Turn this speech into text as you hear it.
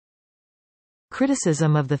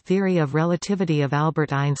Criticism of the theory of relativity of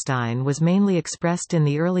Albert Einstein was mainly expressed in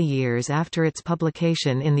the early years after its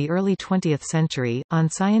publication in the early 20th century, on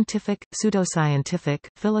scientific, pseudoscientific,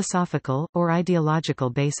 philosophical, or ideological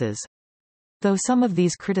bases. Though some of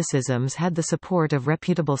these criticisms had the support of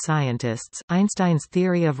reputable scientists, Einstein's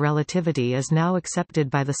theory of relativity is now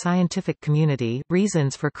accepted by the scientific community.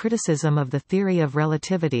 Reasons for criticism of the theory of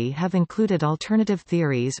relativity have included alternative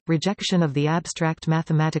theories, rejection of the abstract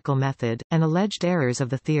mathematical method, and alleged errors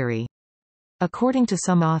of the theory. According to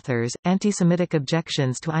some authors, antisemitic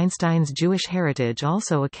objections to Einstein's Jewish heritage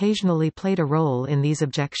also occasionally played a role in these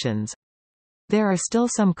objections. There are still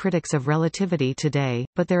some critics of relativity today,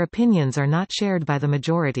 but their opinions are not shared by the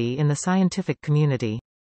majority in the scientific community.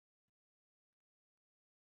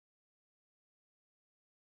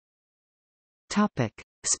 Topic: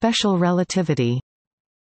 Special relativity.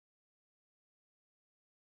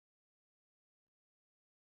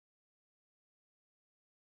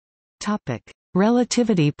 Topic: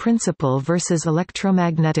 Relativity principle versus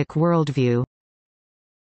electromagnetic worldview.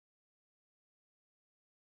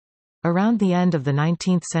 Around the end of the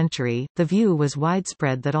 19th century, the view was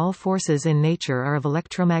widespread that all forces in nature are of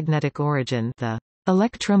electromagnetic origin, the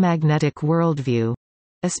electromagnetic worldview,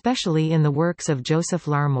 especially in the works of Joseph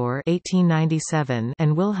Larmor (1897)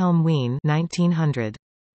 and Wilhelm Wien (1900).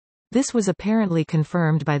 This was apparently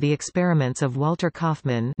confirmed by the experiments of Walter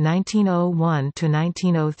Kaufmann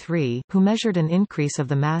 (1901–1903), who measured an increase of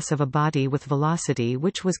the mass of a body with velocity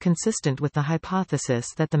which was consistent with the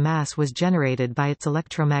hypothesis that the mass was generated by its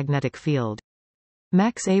electromagnetic field.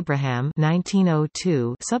 Max Abraham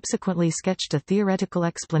 (1902) subsequently sketched a theoretical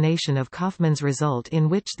explanation of Kaufmann's result in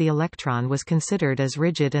which the electron was considered as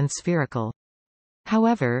rigid and spherical.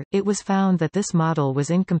 However, it was found that this model was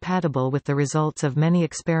incompatible with the results of many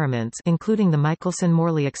experiments including the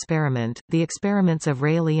Michelson-Morley experiment, the experiments of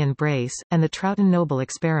Rayleigh and Brace, and the Troughton-Noble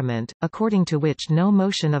experiment, according to which no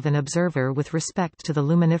motion of an observer with respect to the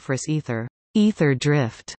luminiferous ether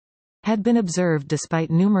drift had been observed despite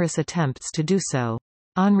numerous attempts to do so.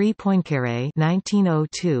 Henri Poincaré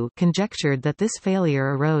 (1902) conjectured that this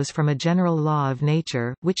failure arose from a general law of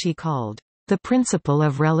nature, which he called the principle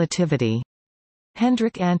of relativity.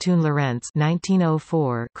 Hendrik Antoon Lorentz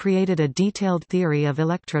 (1904) created a detailed theory of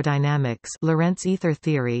electrodynamics, Lorentz ether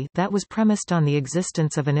theory, that was premised on the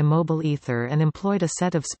existence of an immobile ether and employed a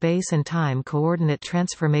set of space and time coordinate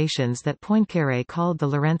transformations that Poincaré called the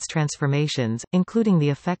Lorentz transformations, including the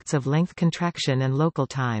effects of length contraction and local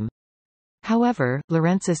time. However,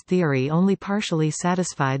 Lorentz's theory only partially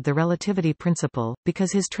satisfied the relativity principle,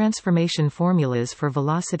 because his transformation formulas for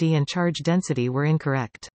velocity and charge density were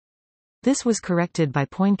incorrect. This was corrected by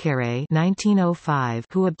Poincaré (1905),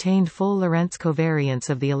 who obtained full Lorentz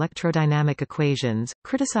covariance of the electrodynamic equations.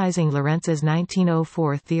 Criticizing Lorentz's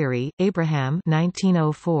 1904 theory, Abraham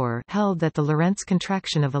 (1904) held that the Lorentz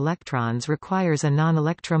contraction of electrons requires a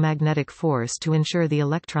non-electromagnetic force to ensure the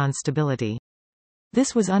electron's stability.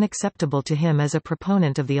 This was unacceptable to him as a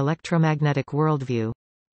proponent of the electromagnetic worldview.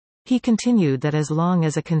 He continued that as long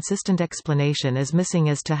as a consistent explanation is missing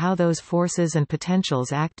as to how those forces and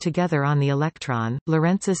potentials act together on the electron,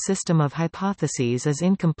 Lorentz's system of hypotheses is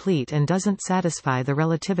incomplete and doesn't satisfy the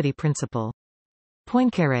relativity principle.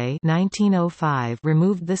 Poincaré (1905)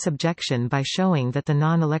 removed this objection by showing that the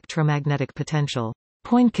non-electromagnetic potential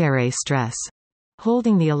Poincaré stress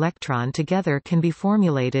holding the electron together can be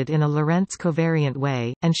formulated in a Lorentz covariant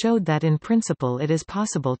way, and showed that in principle it is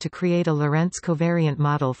possible to create a Lorentz covariant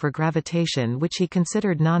model for gravitation which he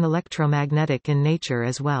considered non-electromagnetic in nature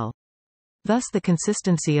as well. Thus the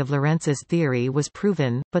consistency of Lorentz's theory was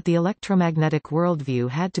proven, but the electromagnetic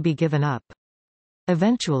worldview had to be given up.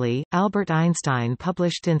 Eventually, Albert Einstein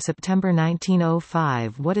published in September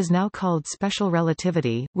 1905 what is now called special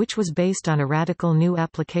relativity, which was based on a radical new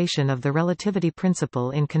application of the relativity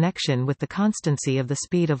principle in connection with the constancy of the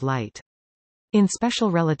speed of light. In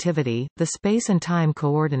special relativity, the space and time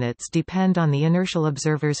coordinates depend on the inertial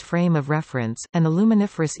observer's frame of reference, and the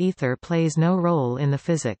luminiferous ether plays no role in the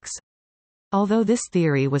physics. Although this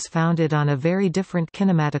theory was founded on a very different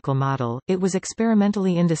kinematical model, it was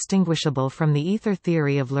experimentally indistinguishable from the ether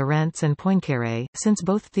theory of Lorentz and Poincaré, since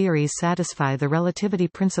both theories satisfy the relativity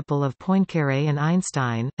principle of Poincaré and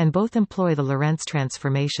Einstein, and both employ the Lorentz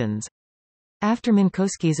transformations. After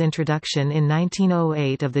Minkowski's introduction in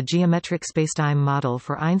 1908 of the geometric spacetime model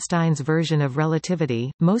for Einstein's version of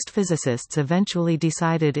relativity, most physicists eventually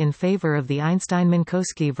decided in favor of the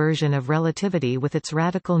Einstein-Minkowski version of relativity with its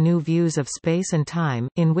radical new views of space and time,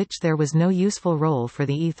 in which there was no useful role for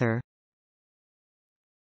the ether.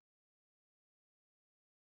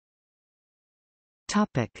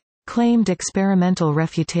 Claimed experimental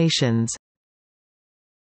refutations.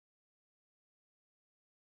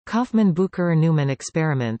 Kaufmann-Bucherer-Newman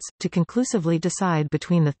experiments. To conclusively decide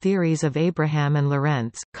between the theories of Abraham and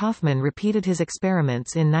Lorentz, Kaufmann repeated his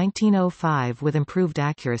experiments in 1905 with improved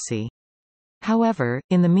accuracy. However,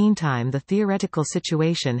 in the meantime the theoretical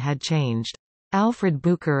situation had changed. Alfred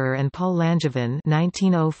Bucherer and Paul Langevin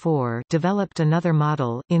 1904 developed another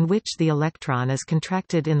model, in which the electron is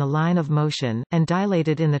contracted in the line of motion, and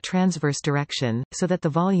dilated in the transverse direction, so that the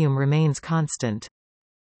volume remains constant.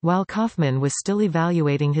 While Kaufmann was still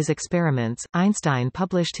evaluating his experiments, Einstein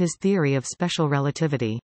published his theory of special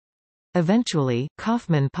relativity. Eventually,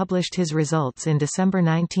 Kaufmann published his results in December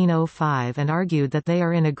 1905 and argued that they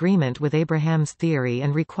are in agreement with Abraham's theory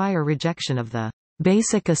and require rejection of the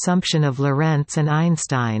basic assumption of Lorentz and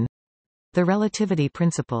Einstein, the relativity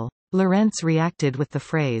principle. Lorentz reacted with the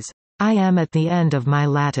phrase, "I am at the end of my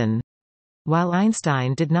Latin," while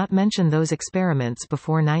Einstein did not mention those experiments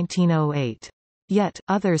before 1908. Yet,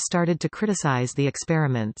 others started to criticize the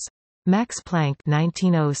experiments. Max Planck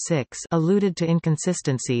 1906 alluded to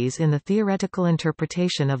inconsistencies in the theoretical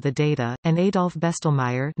interpretation of the data, and Adolf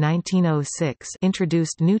Bestelmeyer 1906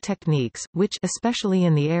 introduced new techniques, which especially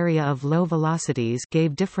in the area of low velocities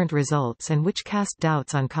gave different results and which cast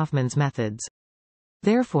doubts on Kaufmann's methods.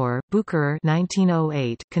 Therefore, Bucherer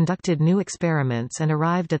 1908 conducted new experiments and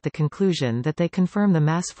arrived at the conclusion that they confirm the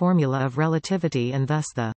mass formula of relativity and thus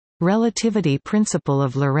the relativity principle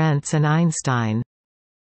of Lorentz and Einstein.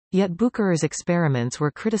 Yet Bucherer's experiments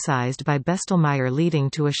were criticized by Bestelmeyer,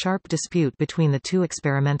 leading to a sharp dispute between the two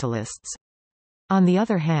experimentalists. On the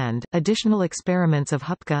other hand, additional experiments of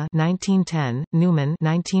Höpke 1910, Newman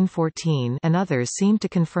 1914, and others seemed to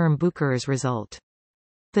confirm Bucherer's result.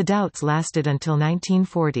 The doubts lasted until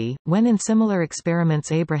 1940, when in similar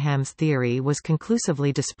experiments Abraham's theory was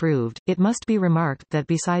conclusively disproved. It must be remarked that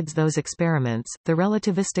besides those experiments, the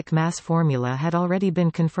relativistic mass formula had already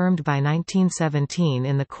been confirmed by 1917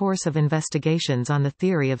 in the course of investigations on the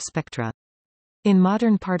theory of spectra. In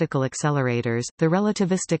modern particle accelerators, the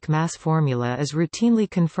relativistic mass formula is routinely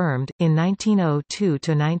confirmed. In 1902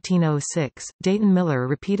 to 1906, Dayton Miller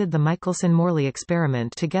repeated the Michelson-Morley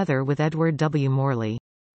experiment together with Edward W. Morley.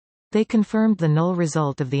 They confirmed the null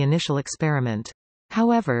result of the initial experiment.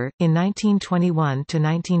 However, in 1921 to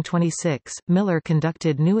 1926, Miller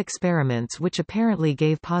conducted new experiments which apparently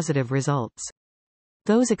gave positive results.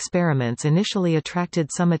 Those experiments initially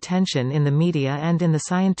attracted some attention in the media and in the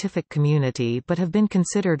scientific community but have been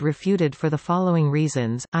considered refuted for the following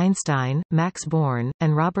reasons. Einstein, Max Born,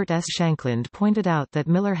 and Robert S. Shankland pointed out that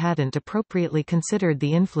Miller hadn't appropriately considered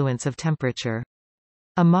the influence of temperature.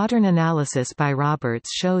 A modern analysis by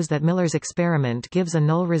Roberts shows that Miller's experiment gives a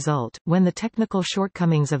null result, when the technical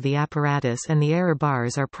shortcomings of the apparatus and the error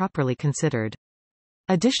bars are properly considered.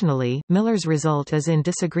 Additionally, Miller's result is in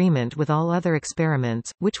disagreement with all other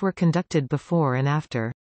experiments, which were conducted before and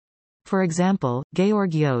after. For example,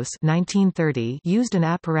 Georg Joos 1930 used an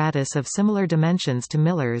apparatus of similar dimensions to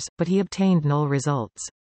Miller's, but he obtained null results.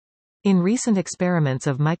 In recent experiments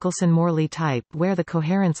of Michelson-Morley type where the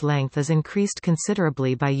coherence length is increased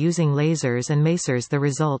considerably by using lasers and masers, the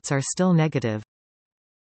results are still negative.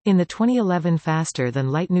 In the 2011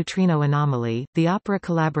 faster-than-light neutrino anomaly, the Opera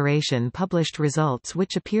collaboration published results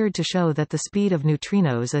which appeared to show that the speed of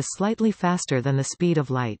neutrinos is slightly faster than the speed of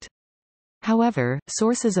light. However,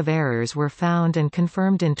 sources of errors were found and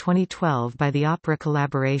confirmed in 2012 by the Opera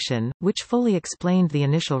collaboration, which fully explained the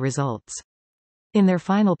initial results. In their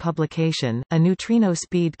final publication, a neutrino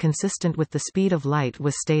speed consistent with the speed of light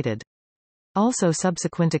was stated. Also,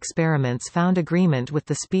 subsequent experiments found agreement with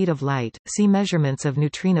the speed of light. See measurements of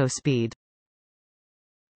neutrino speed.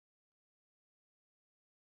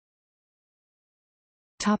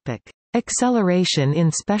 Topic: Acceleration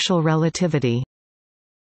in special relativity.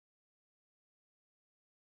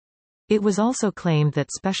 It was also claimed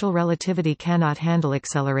that special relativity cannot handle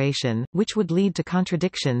acceleration, which would lead to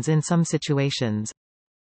contradictions in some situations.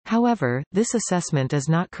 However, this assessment is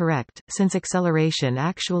not correct, since acceleration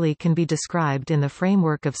actually can be described in the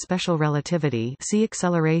framework of special relativity. See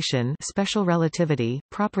acceleration, special relativity,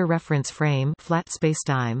 proper reference frame, flat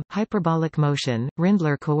spacetime, hyperbolic motion,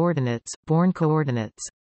 Rindler coordinates, Born coordinates.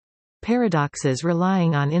 Paradoxes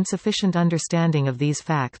relying on insufficient understanding of these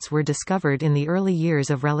facts were discovered in the early years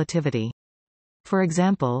of relativity. For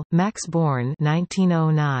example, Max Born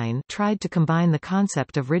 1909 tried to combine the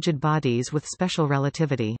concept of rigid bodies with special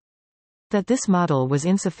relativity. That this model was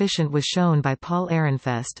insufficient was shown by Paul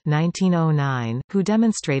Ehrenfest 1909, who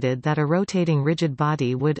demonstrated that a rotating rigid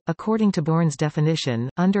body would, according to Born's definition,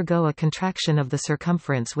 undergo a contraction of the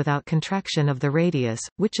circumference without contraction of the radius,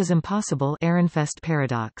 which is impossible. Ehrenfest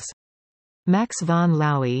paradox. Max von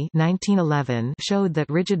Laue 1911 showed that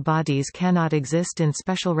rigid bodies cannot exist in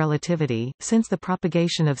special relativity, since the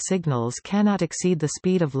propagation of signals cannot exceed the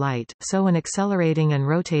speed of light, so an accelerating and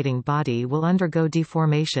rotating body will undergo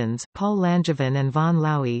deformations. Paul Langevin and von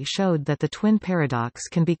Laue showed that the twin paradox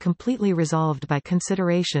can be completely resolved by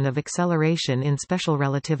consideration of acceleration in special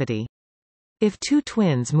relativity. If two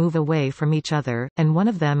twins move away from each other, and one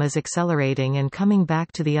of them is accelerating and coming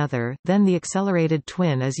back to the other, then the accelerated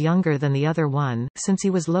twin is younger than the other one, since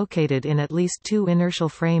he was located in at least two inertial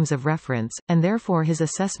frames of reference, and therefore his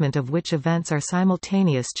assessment of which events are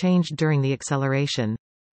simultaneous changed during the acceleration.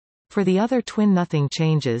 For the other twin nothing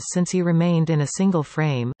changes since he remained in a single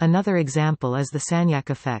frame. Another example is the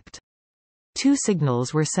Sagnac effect. Two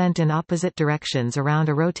signals were sent in opposite directions around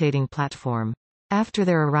a rotating platform. After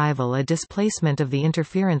their arrival, a displacement of the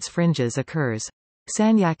interference fringes occurs.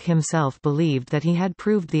 Sagnac himself believed that he had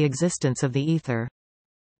proved the existence of the ether.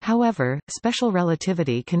 However, special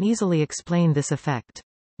relativity can easily explain this effect.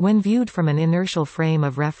 When viewed from an inertial frame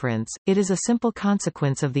of reference, it is a simple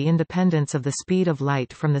consequence of the independence of the speed of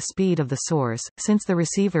light from the speed of the source, since the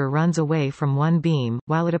receiver runs away from one beam,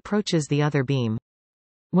 while it approaches the other beam.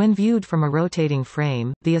 When viewed from a rotating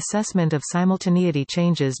frame, the assessment of simultaneity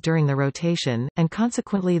changes during the rotation, and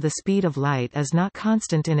consequently the speed of light is not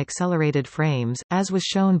constant in accelerated frames, as was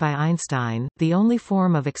shown by Einstein. The only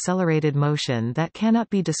form of accelerated motion that cannot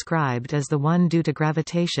be described is the one due to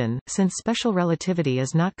gravitation, since special relativity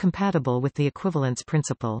is not compatible with the equivalence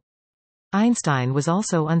principle. Einstein was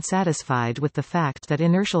also unsatisfied with the fact that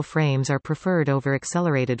inertial frames are preferred over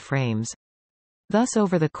accelerated frames. Thus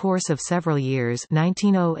over the course of several years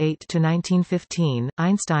 1908 to 1915,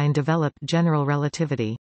 Einstein developed general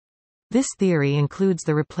relativity. This theory includes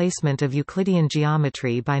the replacement of Euclidean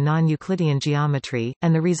geometry by non-Euclidean geometry,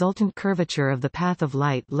 and the resultant curvature of the path of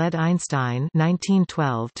light led Einstein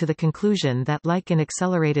 1912 to the conclusion that, like in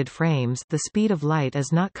accelerated frames, the speed of light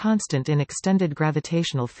is not constant in extended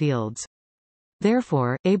gravitational fields.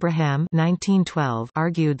 Therefore, Abraham 1912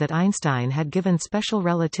 argued that Einstein had given special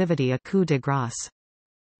relativity a coup de grâce.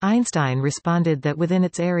 Einstein responded that within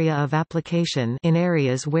its area of application, in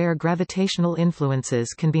areas where gravitational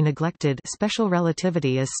influences can be neglected, special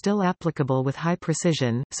relativity is still applicable with high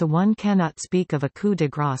precision, so one cannot speak of a coup de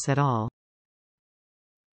grâce at all.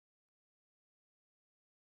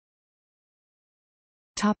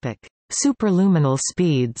 Topic: Superluminal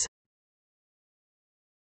speeds.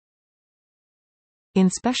 In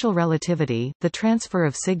special relativity, the transfer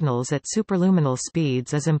of signals at superluminal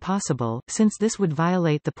speeds is impossible, since this would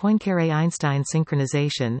violate the Poincaré–Einstein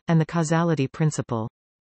synchronization, and the causality principle.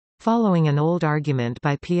 Following an old argument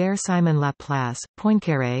by Pierre-Simon Laplace,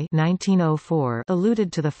 Poincaré 1904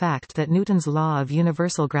 alluded to the fact that Newton's law of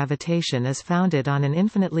universal gravitation is founded on an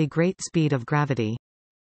infinitely great speed of gravity.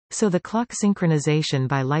 So the clock synchronization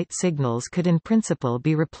by light signals could in principle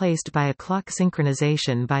be replaced by a clock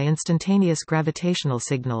synchronization by instantaneous gravitational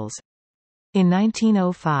signals. In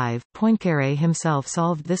 1905, Poincaré himself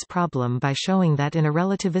solved this problem by showing that in a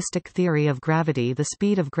relativistic theory of gravity the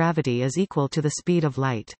speed of gravity is equal to the speed of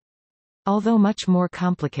light. Although much more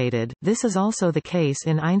complicated, this is also the case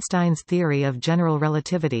in Einstein's theory of general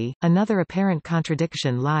relativity. Another apparent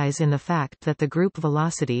contradiction lies in the fact that the group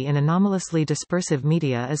velocity in anomalously dispersive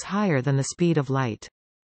media is higher than the speed of light.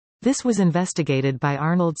 This was investigated by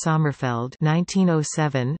Arnold Sommerfeld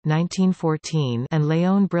 1907, 1914 and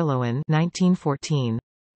Léon Brillouin 1914.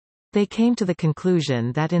 They came to the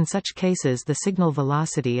conclusion that in such cases the signal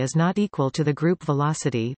velocity is not equal to the group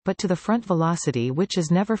velocity, but to the front velocity, which is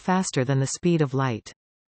never faster than the speed of light.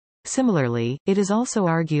 Similarly, it is also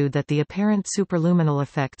argued that the apparent superluminal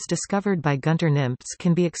effects discovered by Gunter Nimps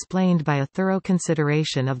can be explained by a thorough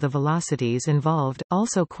consideration of the velocities involved.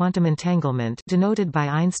 Also, quantum entanglement, denoted by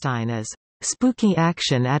Einstein as spooky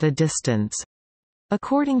action at a distance,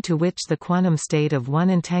 according to which the quantum state of one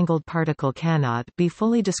entangled particle cannot be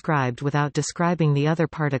fully described without describing the other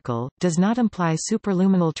particle, does not imply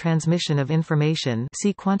superluminal transmission of information,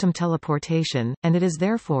 see quantum teleportation, and it is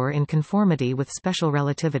therefore in conformity with special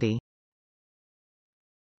relativity.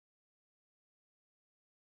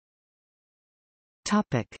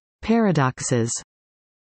 Topic: Paradoxes.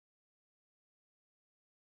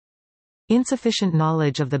 Insufficient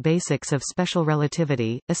knowledge of the basics of special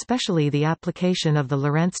relativity, especially the application of the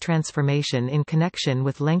Lorentz transformation in connection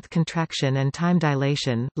with length contraction and time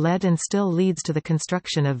dilation, led and still leads to the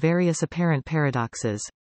construction of various apparent paradoxes.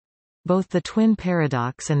 Both the twin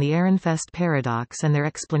paradox and the Ehrenfest paradox and their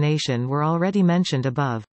explanation were already mentioned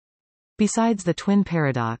above. Besides the twin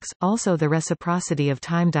paradox, also the reciprocity of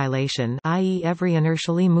time dilation, i.e. every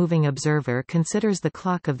inertially moving observer considers the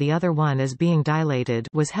clock of the other one as being dilated,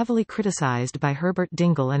 was heavily criticized by Herbert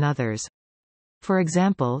Dingle and others. For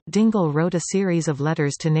example, Dingle wrote a series of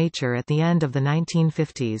letters to Nature at the end of the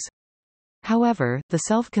 1950s. However, the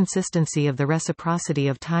self-consistency of the reciprocity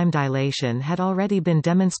of time dilation had already been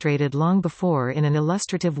demonstrated long before in an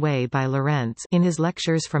illustrative way by Lorentz in his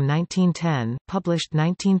lectures from 1910, published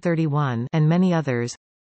 1931, and many others.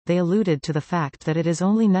 They alluded to the fact that it is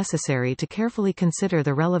only necessary to carefully consider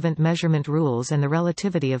the relevant measurement rules and the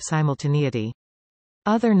relativity of simultaneity.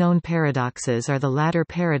 Other known paradoxes are the ladder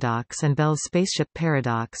paradox and Bell's spaceship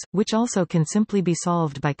paradox, which also can simply be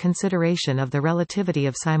solved by consideration of the relativity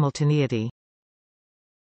of simultaneity.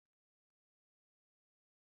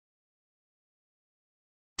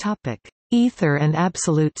 Topic: Ether and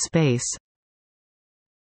absolute space.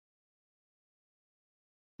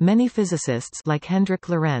 Many physicists like Hendrik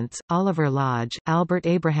Lorentz, Oliver Lodge, Albert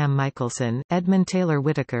Abraham Michelson, Edmund Taylor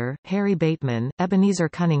Whittaker, Harry Bateman, Ebenezer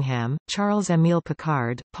Cunningham, Charles Émile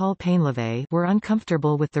Picard, Paul Painlevé were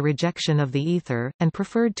uncomfortable with the rejection of the ether, and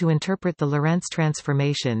preferred to interpret the Lorentz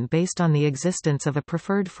transformation based on the existence of a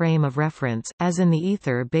preferred frame of reference, as in the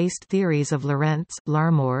ether-based theories of Lorentz,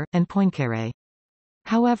 Larmor, and Poincaré.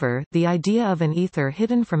 However, the idea of an ether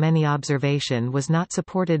hidden from any observation was not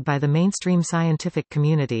supported by the mainstream scientific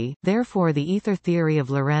community, therefore the ether theory of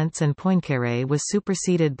Lorentz and Poincaré was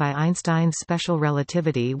superseded by Einstein's special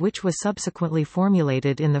relativity, which was subsequently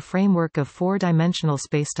formulated in the framework of four-dimensional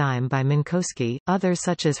spacetime by Minkowski. Others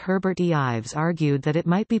such as Herbert E. Ives argued that it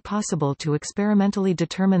might be possible to experimentally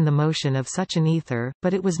determine the motion of such an ether,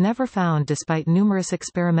 but it was never found despite numerous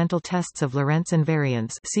experimental tests of Lorentz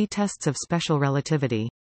invariance. See tests of special relativity.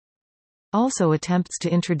 Also attempts to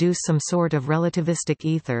introduce some sort of relativistic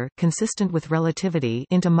ether, consistent with relativity,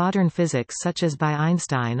 into modern physics such as by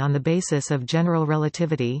Einstein on the basis of general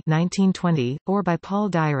relativity 1920, or by Paul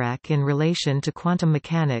Dirac in relation to quantum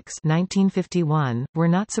mechanics 1951, were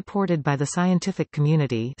not supported by the scientific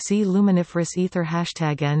community. See luminiferous ether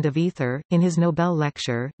 #end of ether. In his Nobel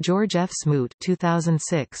lecture, George F. Smoot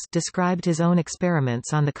 2006 described his own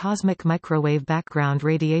experiments on the cosmic microwave background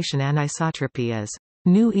radiation anisotropy as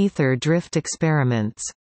new ether drift experiments.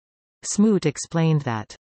 Smoot explained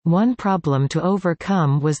that one problem to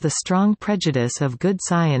overcome was the strong prejudice of good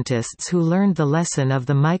scientists who learned the lesson of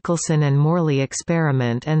the Michelson and Morley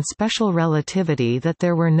experiment and special relativity that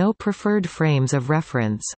there were no preferred frames of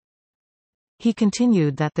reference. He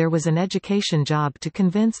continued that there was an education job to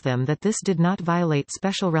convince them that this did not violate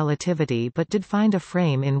special relativity but did find a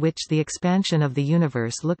frame in which the expansion of the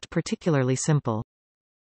universe looked particularly simple.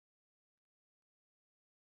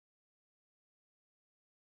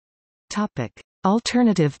 Topic: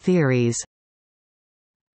 Alternative theories.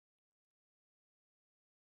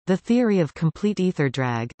 The theory of complete ether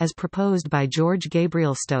drag, as proposed by George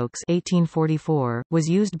Gabriel Stokes (1844), was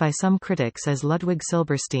used by some critics as Ludwig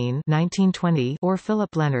Silberstein (1920) or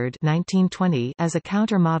Philip Leonard (1920) as a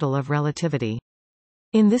counter-model of relativity.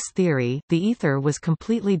 In this theory, the ether was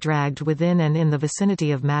completely dragged within and in the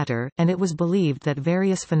vicinity of matter, and it was believed that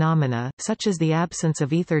various phenomena, such as the absence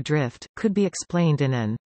of ether drift, could be explained in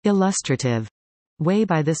an illustrative way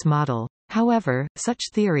by this model. However, such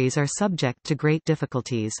theories are subject to great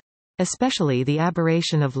difficulties. Especially the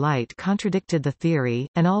aberration of light contradicted the theory,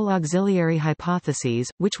 and all auxiliary hypotheses,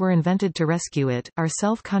 which were invented to rescue it, are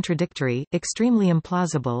self-contradictory, extremely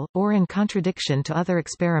implausible, or in contradiction to other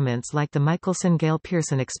experiments like the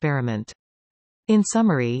Michelson-Gale-Pearson experiment. In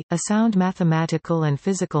summary, a sound mathematical and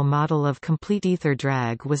physical model of complete ether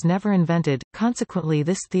drag was never invented, consequently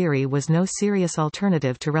this theory was no serious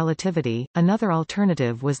alternative to relativity. Another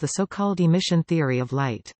alternative was the so-called emission theory of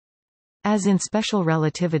light. As in special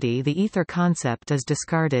relativity, the ether concept is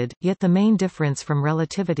discarded, yet the main difference from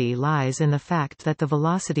relativity lies in the fact that the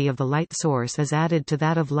velocity of the light source is added to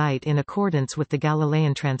that of light in accordance with the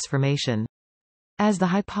Galilean transformation. As the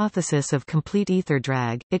hypothesis of complete ether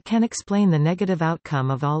drag, it can explain the negative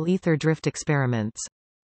outcome of all ether drift experiments.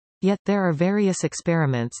 Yet there are various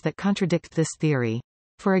experiments that contradict this theory.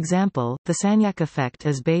 For example, the Sagnac effect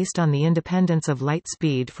is based on the independence of light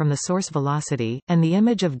speed from the source velocity, and the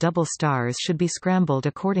image of double stars should be scrambled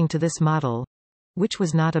according to this model, which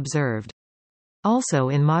was not observed. Also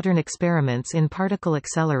in modern experiments in particle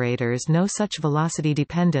accelerators no such velocity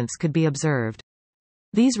dependence could be observed.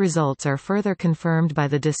 These results are further confirmed by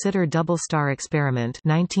the de Sitter double star experiment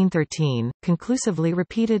 1913, conclusively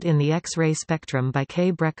repeated in the X-ray spectrum by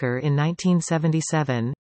K. Brecher in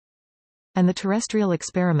 1977. and the terrestrial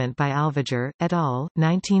experiment by Alvager, et al.,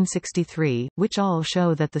 1963, which all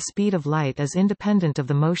show that the speed of light is independent of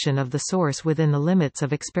the motion of the source within the limits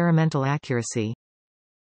of experimental accuracy.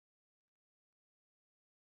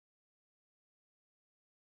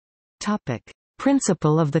 Topic: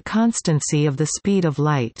 Principle of the constancy of the speed of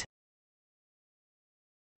light.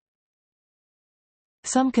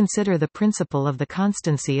 Some consider the principle of the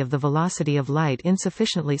constancy of the velocity of light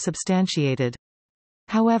insufficiently substantiated.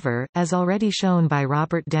 However, as already shown by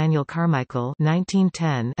Robert Daniel Carmichael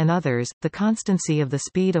 1910 and others, the constancy of the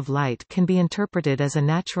speed of light can be interpreted as a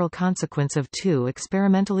natural consequence of two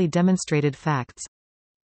experimentally demonstrated facts.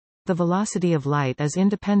 The velocity of light is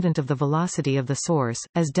independent of the velocity of the source,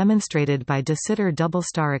 as demonstrated by de Sitter double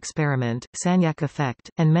star experiment, Sagnac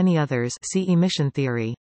effect, and many others, see emission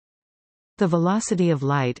theory. The velocity of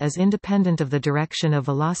light is independent of the direction of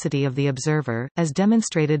velocity of the observer, as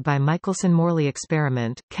demonstrated by Michelson-Morley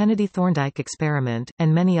experiment, Kennedy-Thorndike experiment,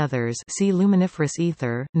 and many others, see luminiferous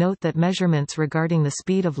ether. Note that measurements regarding the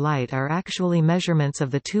speed of light are actually measurements of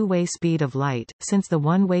the two-way speed of light, since the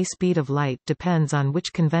one-way speed of light depends on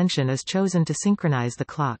which convention is chosen to synchronize the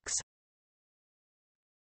clocks.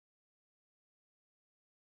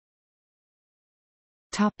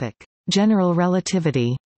 Topic: General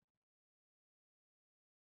relativity.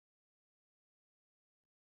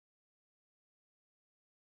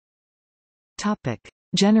 Topic: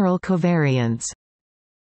 General covariance.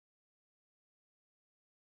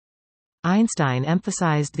 Einstein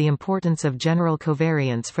emphasized the importance of general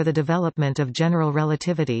covariance for the development of general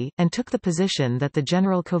relativity, and took the position that the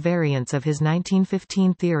general covariance of his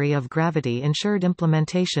 1915 theory of gravity ensured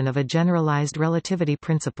implementation of a generalized relativity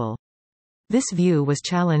principle. This view was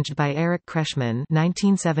challenged by Erich Kretschmann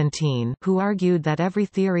 1917, who argued that every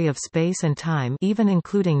theory of space and time, even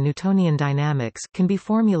including Newtonian dynamics, can be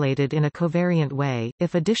formulated in a covariant way,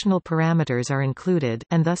 if additional parameters are included,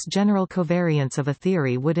 and thus general covariance of a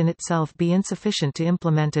theory would in itself be insufficient to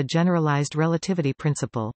implement a generalized relativity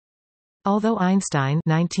principle. Although Einstein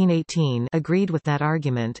 1918 agreed with that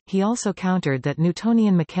argument, he also countered that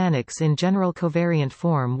Newtonian mechanics in general covariant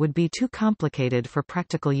form would be too complicated for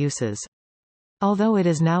practical uses. Although it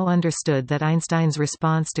is now understood that Einstein's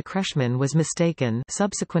response to Kretschmann was mistaken,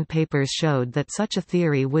 subsequent papers showed that such a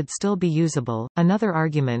theory would still be usable. Another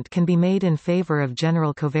argument can be made in favor of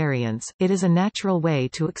general covariance. It is a natural way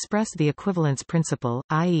to express the equivalence principle,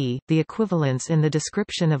 i.e., the equivalence in the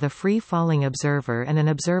description of a free-falling observer and an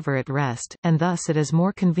observer at rest, and thus it is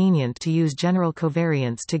more convenient to use general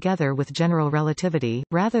covariance together with general relativity,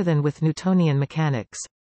 rather than with Newtonian mechanics.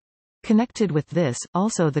 Connected with this,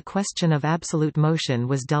 also the question of absolute motion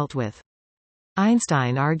was dealt with.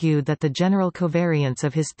 Einstein argued that the general covariance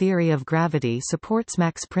of his theory of gravity supports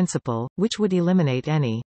Mach's principle, which would eliminate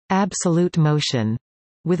any absolute motion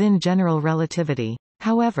within general relativity.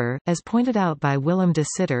 However, as pointed out by Willem de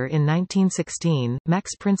Sitter in 1916,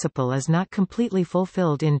 Mach's principle is not completely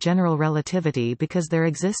fulfilled in general relativity because there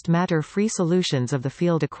exist matter-free solutions of the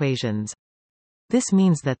field equations. This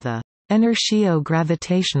means that the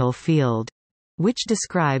inertio-gravitational field, which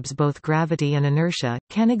describes both gravity and inertia,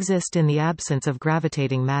 can exist in the absence of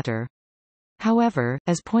gravitating matter. However,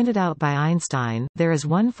 as pointed out by Einstein, there is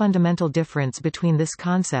one fundamental difference between this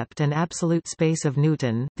concept and absolute space of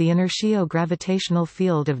Newton. The inertio-gravitational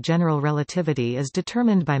field of general relativity is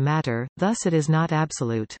determined by matter, thus it is not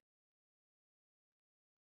absolute.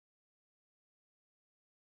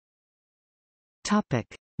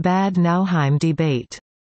 Topic: Bad Nauheim debate.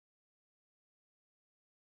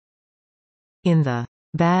 In the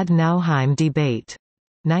Bad Nauheim debate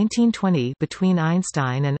 1920 between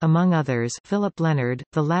Einstein and, among others, Philip Leonard,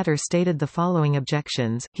 the latter stated the following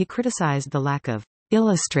objections. He criticized the lack of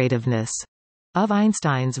illustrativeness of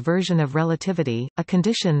Einstein's version of relativity, a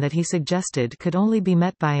condition that he suggested could only be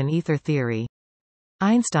met by an ether theory.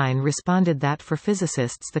 Einstein responded that for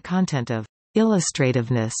physicists the content of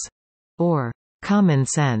illustrativeness, or common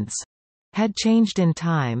sense, had changed in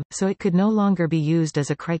time, so it could no longer be used as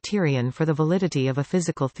a criterion for the validity of a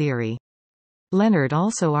physical theory. Leonard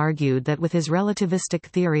also argued that with his relativistic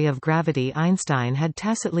theory of gravity Einstein had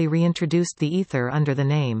tacitly reintroduced the ether under the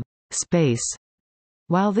name space.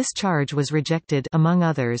 While this charge was rejected, among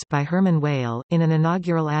others, by Hermann Weyl, in an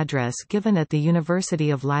inaugural address given at the University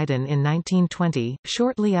of Leiden in 1920,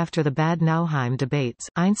 shortly after the Bad Nauheim debates,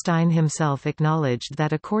 Einstein himself acknowledged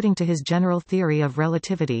that according to his general theory of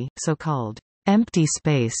relativity, so-called empty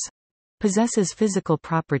space possesses physical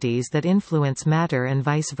properties that influence matter and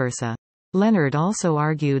vice versa. Leonard also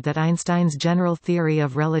argued that Einstein's general theory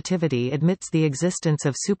of relativity admits the existence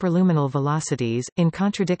of superluminal velocities, in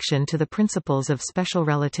contradiction to the principles of special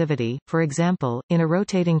relativity. For example, in a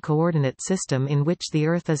rotating coordinate system in which the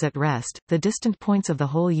Earth is at rest, the distant points of the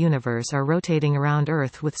whole universe are rotating around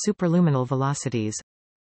Earth with superluminal velocities.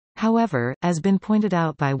 However, as been pointed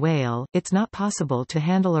out by Weyl, it's not possible to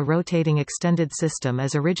handle a rotating extended system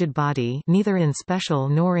as a rigid body, neither in special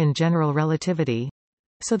nor in general relativity.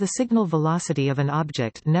 So the signal velocity of an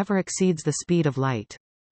object never exceeds the speed of light.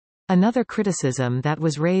 Another criticism that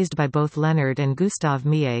was raised by both Leonard and Gustav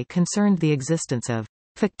Mie concerned the existence of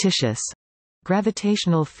fictitious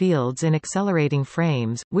gravitational fields in accelerating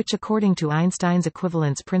frames, which according to Einstein's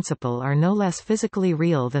equivalence principle are no less physically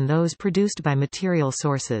real than those produced by material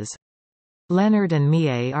sources. Leonard and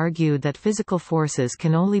Mie argued that physical forces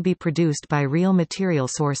can only be produced by real material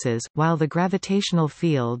sources, while the gravitational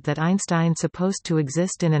field that Einstein supposed to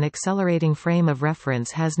exist in an accelerating frame of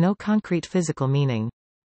reference has no concrete physical meaning.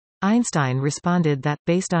 Einstein responded that,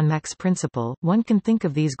 based on Mach's principle, one can think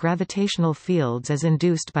of these gravitational fields as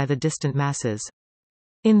induced by the distant masses.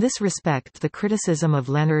 In this respect, the criticism of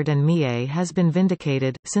Leonard and Mie has been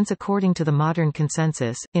vindicated, since according to the modern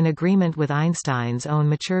consensus, in agreement with Einstein's own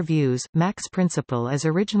mature views, Mach's principle as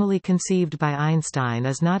originally conceived by Einstein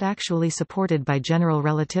is not actually supported by general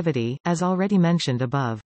relativity, as already mentioned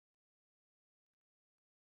above.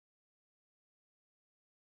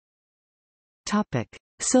 Topic: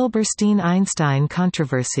 Silberstein-Einstein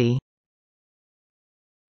controversy.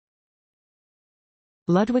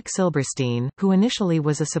 Ludwig Silberstein, who initially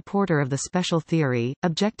was a supporter of the special theory,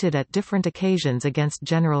 objected at different occasions against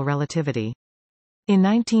general relativity. In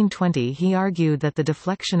 1920 he argued that the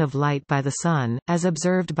deflection of light by the Sun, as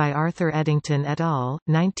observed by Arthur Eddington et al.,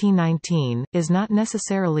 1919, is not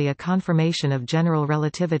necessarily a confirmation of general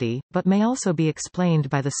relativity, but may also be explained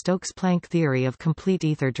by the Stokes-Planck theory of complete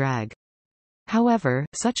ether drag. However,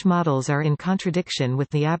 such models are in contradiction with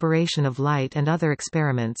the aberration of light and other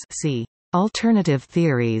experiments. See alternative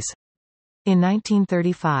theories. In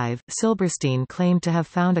 1935, Silberstein claimed to have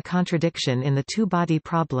found a contradiction in the two-body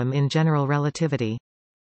problem in general relativity.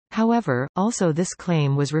 However, also this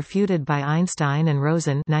claim was refuted by Einstein and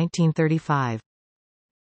Rosen 1935.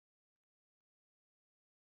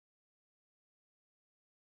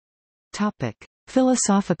 Topic: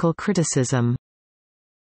 Philosophical criticism.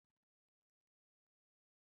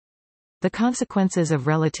 The consequences of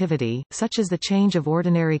relativity, such as the change of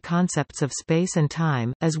ordinary concepts of space and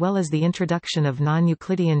time, as well as the introduction of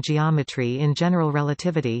non-Euclidean geometry in general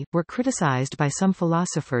relativity, were criticized by some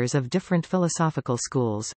philosophers of different philosophical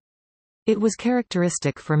schools. It was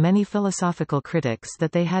characteristic for many philosophical critics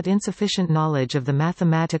that they had insufficient knowledge of the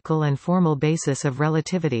mathematical and formal basis of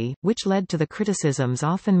relativity, which led to the criticisms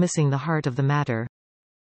often missing the heart of the matter.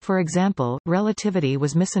 For example, relativity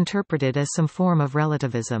was misinterpreted as some form of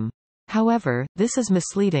relativism. However, this is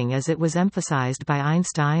misleading as it was emphasized by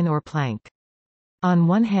Einstein or Planck. On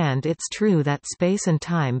one hand, it's true that space and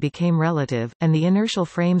time became relative, and the inertial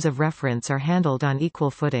frames of reference are handled on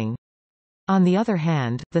equal footing. On the other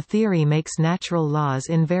hand, the theory makes natural laws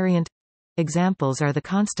invariant. Examples are the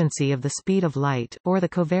constancy of the speed of light, or the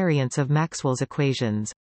covariance of Maxwell's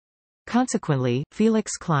equations. Consequently,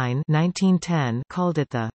 Felix Klein 1910 called it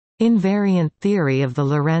the invariant theory of the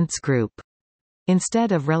Lorentz group,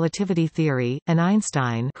 instead of relativity theory, and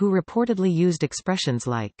Einstein, who reportedly used expressions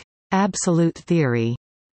like absolute theory,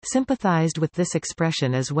 sympathized with this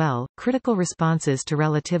expression as well. Critical responses to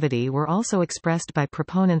relativity were also expressed by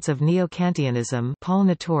proponents of neo-Kantianism, Paul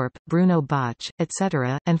Natorp, Bruno Bach,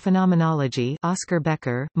 etc., and phenomenology, Oscar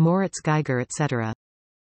Becker, Moritz Geiger, etc.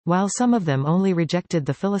 While some of them only rejected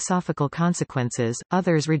the philosophical consequences,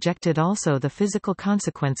 others rejected also the physical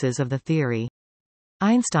consequences of the theory.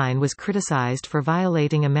 Einstein was criticized for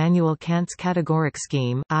violating Immanuel Kant's categoric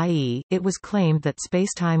scheme, i.e., it was claimed that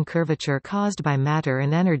spacetime curvature caused by matter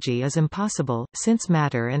and energy is impossible, since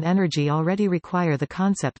matter and energy already require the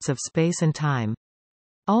concepts of space and time.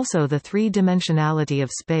 Also, the three-dimensionality of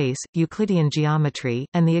space, Euclidean geometry,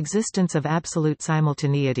 and the existence of absolute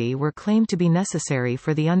simultaneity were claimed to be necessary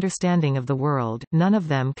for the understanding of the world. None of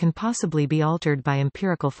them can possibly be altered by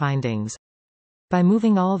empirical findings. By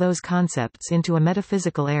moving all those concepts into a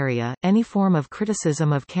metaphysical area, any form of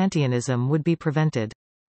criticism of Kantianism would be prevented.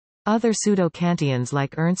 Other pseudo-Kantians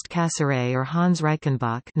like Ernst Cassirer or Hans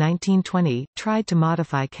Reichenbach 1920, tried to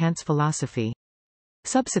modify Kant's philosophy.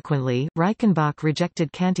 Subsequently, Reichenbach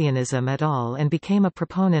rejected Kantianism et al. And became a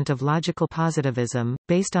proponent of logical positivism,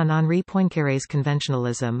 based on Henri Poincaré's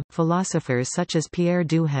conventionalism. Philosophers such as Pierre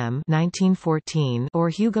Duhem (1914) or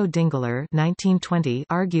Hugo Dingler (1920)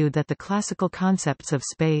 argued that the classical concepts of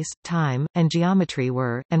space, time, and geometry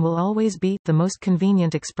were, and will always be, the most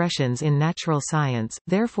convenient expressions in natural science,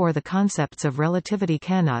 therefore the concepts of relativity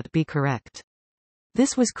cannot be correct.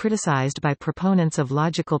 This was criticized by proponents of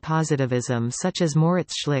logical positivism such as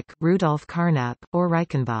Moritz Schlick, Rudolf Carnap, or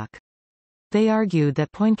Reichenbach. They argued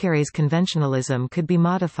that Poincaré's conventionalism could be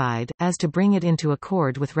modified, as to bring it into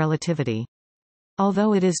accord with relativity.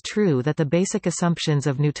 Although it is true that the basic assumptions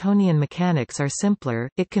of Newtonian mechanics are simpler,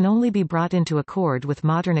 it can only be brought into accord with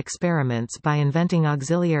modern experiments by inventing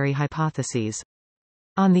auxiliary hypotheses.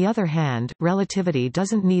 On the other hand, relativity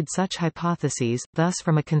doesn't need such hypotheses, thus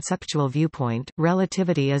from a conceptual viewpoint,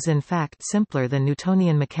 relativity is in fact simpler than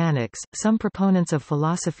Newtonian mechanics. Some proponents of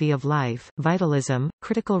philosophy of life, vitalism,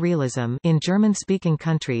 critical realism in German-speaking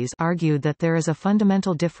countries argued that there is a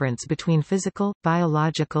fundamental difference between physical,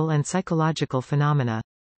 biological and psychological phenomena.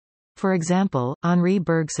 For example, Henri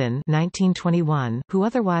Bergson (1921), who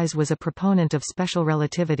otherwise was a proponent of special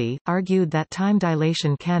relativity, argued that time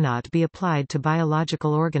dilation cannot be applied to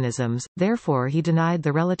biological organisms, therefore he denied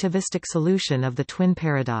the relativistic solution of the twin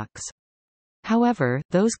paradox. However,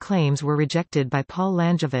 those claims were rejected by Paul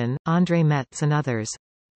Langevin, André Metz and others.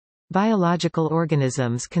 Biological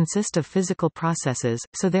organisms consist of physical processes,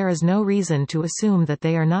 so there is no reason to assume that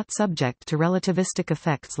they are not subject to relativistic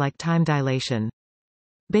effects like time dilation.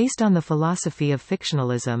 Based on the philosophy of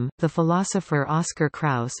fictionalism, the philosopher Oscar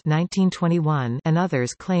Krauss (1921) and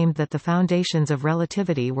others claimed that the foundations of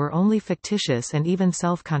relativity were only fictitious and even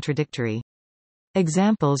self-contradictory.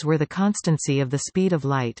 Examples were the constancy of the speed of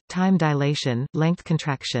light, time dilation, length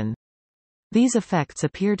contraction. These effects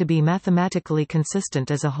appear to be mathematically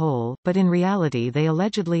consistent as a whole, but in reality they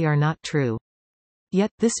allegedly are not true.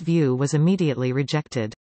 Yet, this view was immediately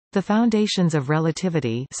rejected. The foundations of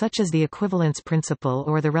relativity, such as the equivalence principle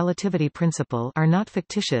or the relativity principle, are not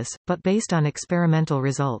fictitious, but based on experimental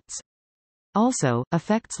results. Also,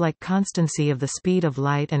 effects like constancy of the speed of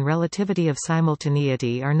light and relativity of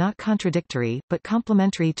simultaneity are not contradictory, but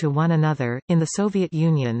complementary to one another. In the Soviet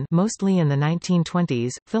Union, mostly in the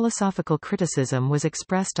 1920s, philosophical criticism was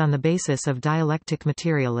expressed on the basis of dialectic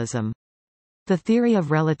materialism. The theory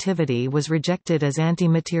of relativity was rejected as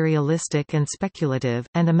anti-materialistic and speculative,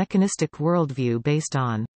 and a mechanistic worldview based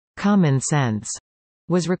on common sense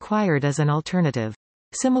was required as an alternative.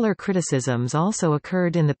 Similar criticisms also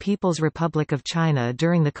occurred in the People's Republic of China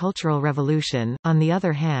during the Cultural Revolution. On the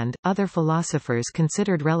other hand, other philosophers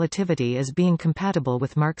considered relativity as being compatible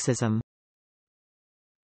with Marxism.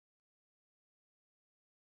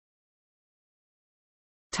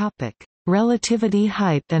 Topic: Relativity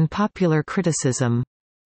hype and popular criticism.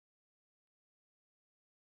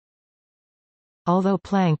 Although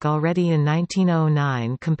Planck already in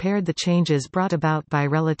 1909 compared the changes brought about by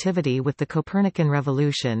relativity with the Copernican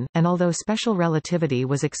revolution, and although special relativity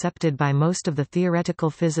was accepted by most of the theoretical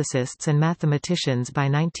physicists and mathematicians by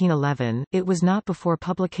 1911, it was not before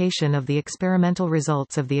publication of the experimental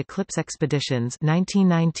results of the eclipse expeditions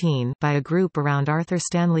 1919 by a group around Arthur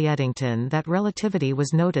Stanley Eddington that relativity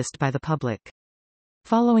was noticed by the public.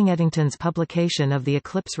 Following Eddington's publication of the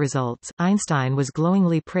eclipse results, Einstein was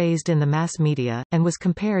glowingly praised in the mass media, and was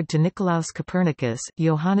compared to Nicolaus Copernicus,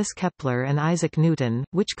 Johannes Kepler and Isaac Newton,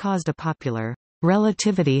 which caused a popular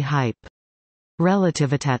relativity hype,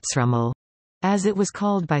 Relativitätsrummel, as it was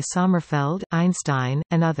called by Sommerfeld, Einstein,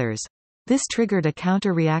 and others. This triggered a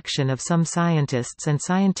counter-reaction of some scientists and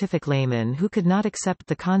scientific laymen who could not accept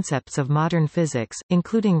the concepts of modern physics,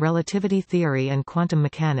 including relativity theory and quantum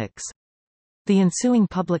mechanics. The ensuing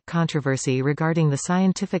public controversy regarding the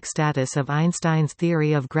scientific status of Einstein's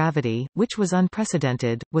theory of gravity, which was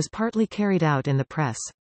unprecedented, was partly carried out in the press.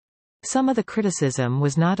 Some of the criticism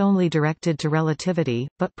was not only directed to relativity,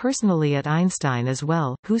 but personally at Einstein as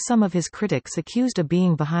well, who some of his critics accused of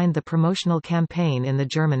being behind the promotional campaign in the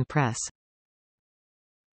German press.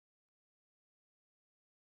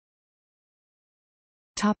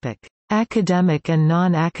 Topic: Academic and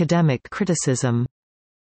non-academic criticism.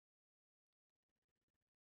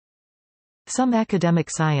 Some academic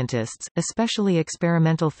scientists, especially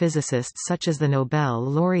experimental physicists such as the Nobel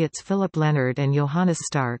laureates Philipp Lenard and Johannes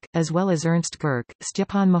Stark, as well as Ernst Gerck,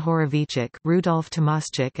 Stjepan Mohorovičić, Rudolf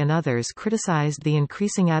Tomášek and others criticized the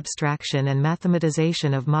increasing abstraction and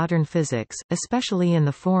mathematization of modern physics, especially in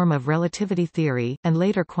the form of relativity theory, and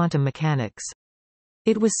later quantum mechanics.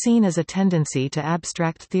 It was seen as a tendency to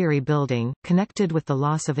abstract theory building, connected with the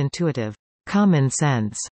loss of intuitive common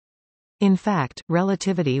sense In fact,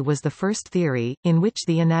 relativity was the first theory, in which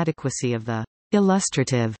the inadequacy of the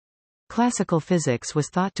illustrative classical physics was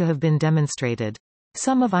thought to have been demonstrated.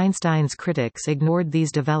 Some of Einstein's critics ignored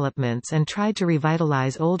these developments and tried to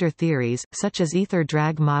revitalize older theories, such as ether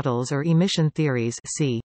drag models or emission theories,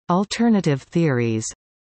 see alternative theories.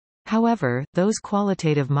 However, those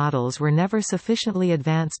qualitative models were never sufficiently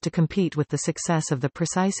advanced to compete with the success of the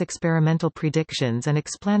precise experimental predictions and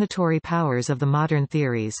explanatory powers of the modern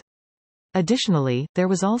theories. Additionally, there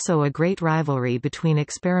was also a great rivalry between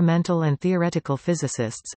experimental and theoretical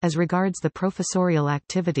physicists, as regards the professorial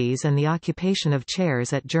activities and the occupation of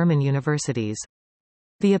chairs at German universities.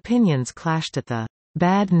 The opinions clashed at the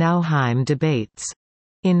Bad Nauheim debates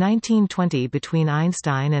in 1920 between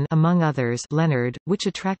Einstein and, among others, Leonard, which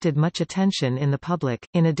attracted much attention in the public.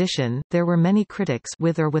 In addition, there were many critics,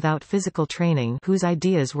 with or without physical training, whose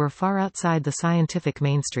ideas were far outside the scientific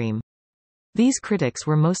mainstream. These critics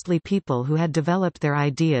were mostly people who had developed their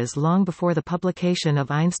ideas long before the publication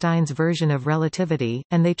of Einstein's version of relativity,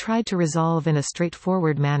 and they tried to resolve in a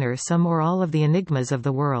straightforward manner some or all of the enigmas of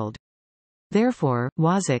the world. Therefore,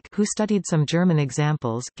 Wozik, who studied some German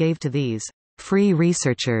examples, gave to these free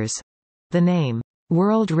researchers the name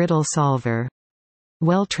world riddle solver,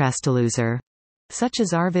 Weltrastellöser, such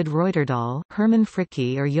as Arvid Reuterdahl, Hermann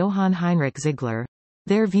Fricke or Johann Heinrich Ziegler.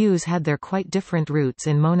 Their views had their quite different roots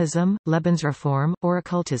in monism, Lebensreform, or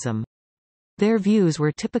occultism. Their views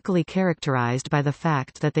were typically characterized by the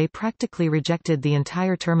fact that they practically rejected the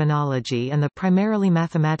entire terminology and the primarily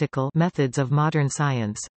mathematical methods of modern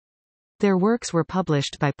science. Their works were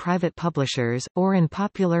published by private publishers, or in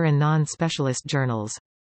popular and non-specialist journals.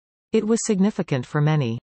 It was significant for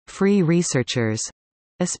many free researchers,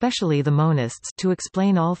 especially the monists, to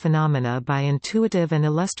explain all phenomena by intuitive and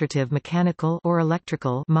illustrative mechanical or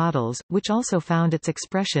electrical models, which also found its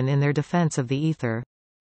expression in their defense of the ether.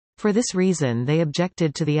 For this reason they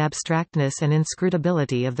objected to the abstractness and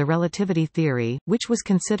inscrutability of the relativity theory, which was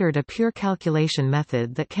considered a pure calculation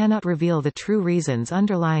method that cannot reveal the true reasons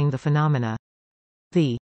underlying the phenomena.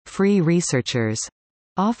 The free researchers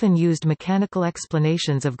often used mechanical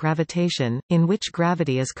explanations of gravitation, in which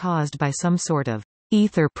gravity is caused by some sort of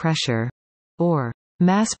ether pressure, or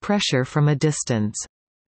mass pressure from a distance.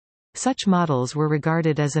 Such models were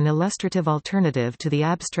regarded as an illustrative alternative to the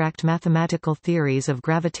abstract mathematical theories of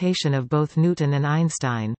gravitation of both Newton and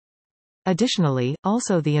Einstein. Additionally,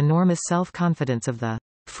 also the enormous self-confidence of the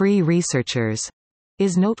free researchers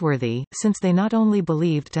is noteworthy, since they not only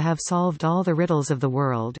believed to have solved all the riddles of the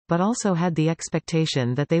world, but also had the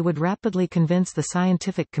expectation that they would rapidly convince the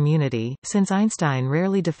scientific community. Since Einstein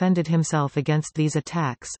rarely defended himself against these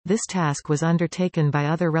attacks, this task was undertaken by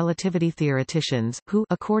other relativity theoreticians, who,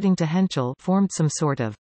 according to Henschel, formed some sort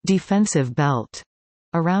of defensive belt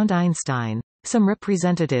around Einstein. Some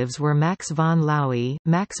representatives were Max von Laue,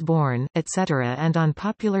 Max Born, etc., and on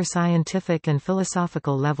popular scientific and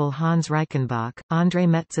philosophical level Hans Reichenbach, André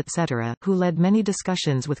Metz, etc., who led many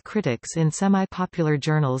discussions with critics in semi-popular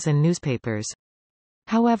journals and newspapers.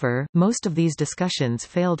 However, most of these discussions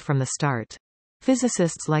failed from the start.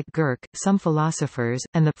 Physicists like Girk, some philosophers,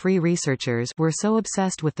 and the free researchers were so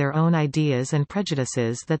obsessed with their own ideas and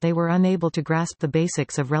prejudices that they were unable to grasp the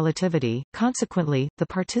basics of relativity. Consequently, the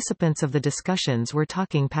participants of the discussions were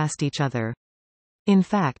talking past each other. In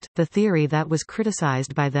fact, the theory that was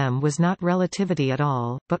criticized by them was not relativity at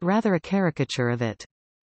all, but rather a caricature of it.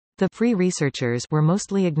 The free researchers were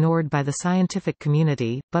mostly ignored by the scientific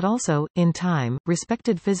community, but also, in time,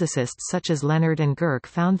 respected physicists such as Leonard and Girk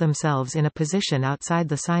found themselves in a position outside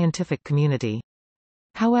the scientific community.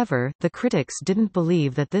 However, the critics didn't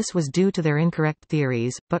believe that this was due to their incorrect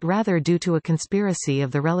theories, but rather due to a conspiracy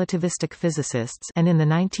of the relativistic physicists and in the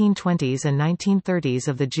 1920s and 1930s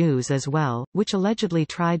of the Jews as well, which allegedly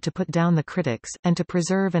tried to put down the critics, and to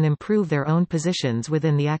preserve and improve their own positions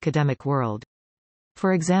within the academic world.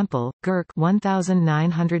 For example, Girk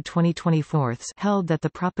 1920-24 held that the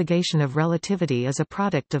propagation of relativity is a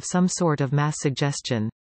product of some sort of mass suggestion.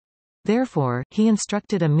 Therefore, he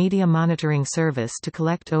instructed a media monitoring service to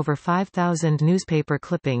collect over 5,000 newspaper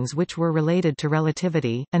clippings which were related to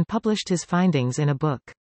relativity, and published his findings in a book.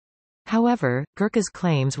 However, Girk's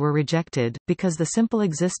claims were rejected, because the simple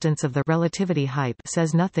existence of the relativity hype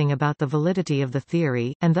says nothing about the validity of the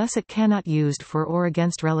theory, and thus it cannot be used for or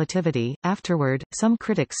against relativity. Afterward, some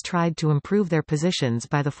critics tried to improve their positions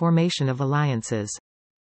by the formation of alliances.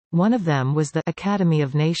 One of them was the Academy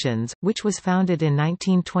of Nations, which was founded in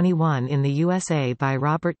 1921 in the USA by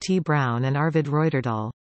Robert T. Brown and Arvid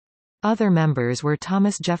Reuterdahl. Other members were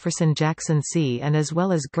Thomas Jefferson Jackson C. and as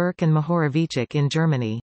well as Girk and Mohorovicic in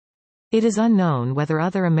Germany. It is unknown whether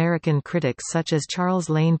other American critics such as Charles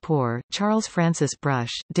Lane Poore, Charles Francis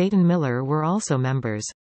Brush, Dayton Miller were also members.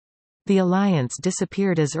 The alliance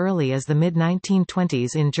disappeared as early as the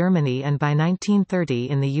mid-1920s in Germany and by 1930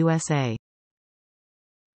 in the USA.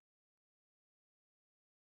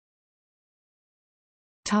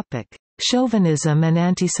 Chauvinism and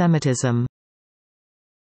antisemitism.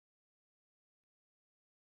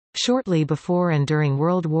 Shortly before and during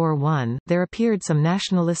World War I, there appeared some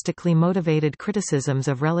nationalistically motivated criticisms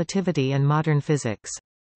of relativity and modern physics.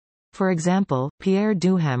 For example, Pierre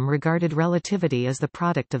Duhem regarded relativity as the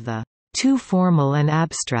product of the too formal and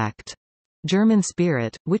abstract German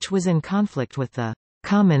spirit, which was in conflict with the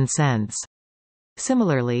common sense.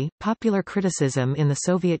 Similarly, popular criticism in the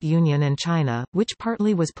Soviet Union and China, which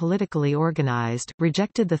partly was politically organized,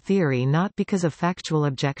 rejected the theory not because of factual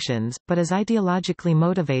objections, but as ideologically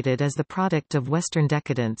motivated as the product of Western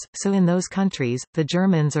decadence, so in those countries, the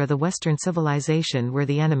Germans or the Western civilization were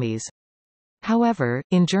the enemies. However,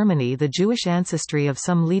 in Germany the Jewish ancestry of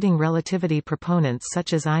some leading relativity proponents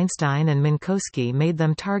such as Einstein and Minkowski made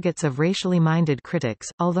them targets of racially minded critics,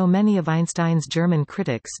 although many of Einstein's German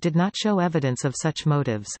critics did not show evidence of such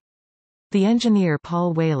motives. The engineer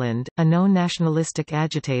Paul Weyland, a known nationalistic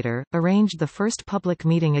agitator, arranged the first public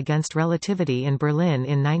meeting against relativity in Berlin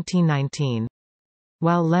in 1919.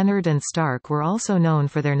 While Leonard and Stark were also known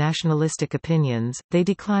for their nationalistic opinions, they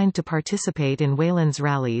declined to participate in Weyland's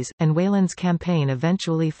rallies, and Weyland's campaign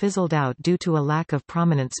eventually fizzled out due to a lack of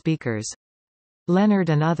prominent speakers. Leonard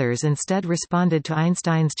and others instead responded to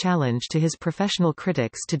Einstein's challenge to his professional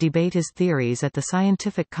critics to debate his theories at the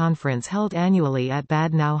scientific conference held annually at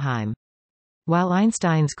Bad Nauheim. While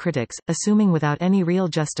Einstein's critics, assuming without any real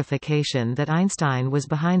justification that Einstein was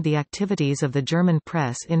behind the activities of the German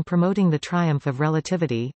press in promoting the triumph of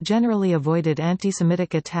relativity, generally avoided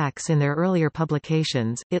anti-Semitic attacks in their earlier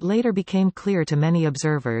publications, it later became clear to many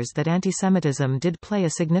observers that antisemitism did play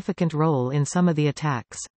a significant role in some of the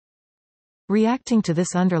attacks. Reacting to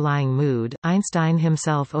this underlying mood, Einstein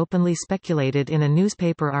himself openly speculated in a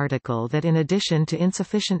newspaper article that in addition to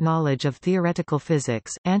insufficient knowledge of theoretical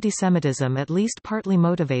physics, antisemitism at least partly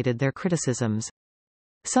motivated their criticisms.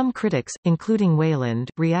 Some critics, including Weyland,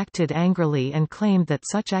 reacted angrily and claimed that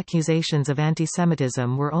such accusations of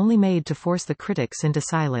antisemitism were only made to force the critics into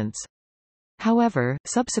silence. However,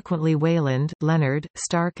 subsequently Weyland, Leonard,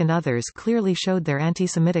 Stark and others clearly showed their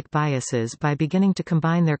anti-Semitic biases by beginning to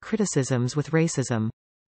combine their criticisms with racism.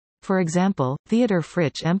 For example, Theodor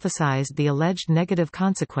Fritsch emphasized the alleged negative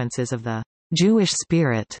consequences of the Jewish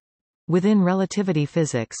spirit within relativity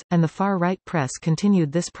physics, and the far-right press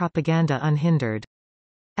continued this propaganda unhindered.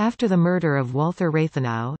 After the murder of Walther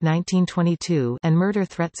Rathenau 1922 and murder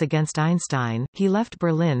threats against Einstein, he left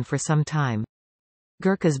Berlin for some time.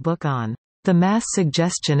 Gurke's book on The Mass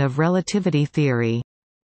Suggestion of Relativity Theory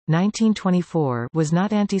 1924 was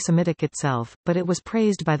not anti-Semitic itself, but it was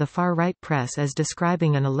praised by the far-right press as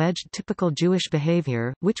describing an alleged typical Jewish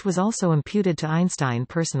behavior, which was also imputed to Einstein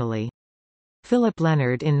personally. Philip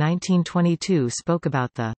Leonard in 1922 spoke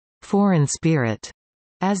about the foreign spirit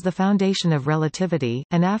as the foundation of relativity,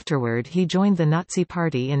 and afterward he joined the Nazi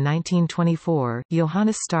Party in 1924.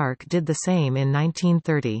 Johannes Stark did the same in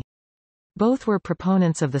 1930. Both were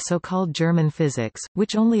proponents of the so-called German physics,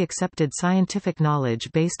 which only accepted scientific knowledge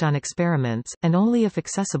based on experiments, and only if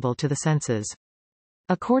accessible to the senses.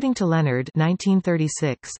 According to Leonard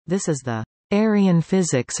 1936, this is the Aryan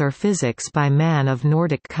physics or physics by man of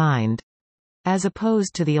Nordic kind, as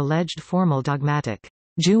opposed to the alleged formal dogmatic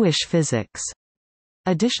Jewish physics.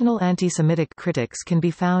 Additional anti-Semitic critics can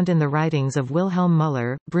be found in the writings of Wilhelm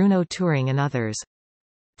Müller, Bruno Turing and others.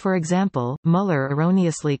 For example, Müller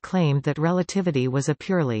erroneously claimed that relativity was a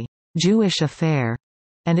purely Jewish affair,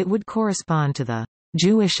 and it would correspond to the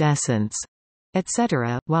Jewish essence,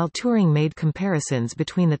 etc., while Turing made comparisons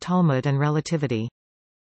between the Talmud and relativity.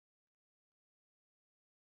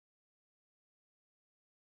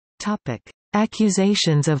 Topic: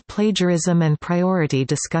 Accusations of plagiarism and priority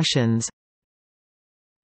discussions.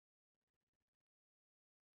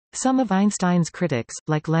 Some of Einstein's critics,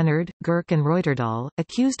 like Leonard, Gurke and Reuterdahl,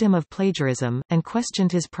 accused him of plagiarism, and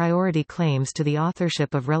questioned his priority claims to the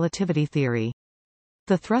authorship of relativity theory.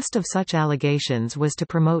 The thrust of such allegations was to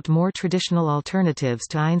promote more traditional alternatives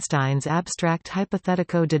to Einstein's abstract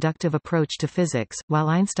hypothetico-deductive approach to physics, while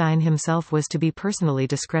Einstein himself was to be personally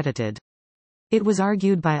discredited. It was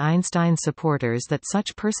argued by Einstein's supporters that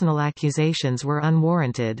such personal accusations were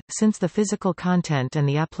unwarranted, since the physical content and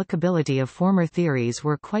the applicability of former theories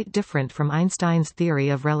were quite different from Einstein's theory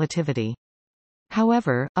of relativity.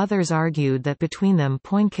 However, others argued that between them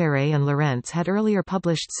Poincaré and Lorentz had earlier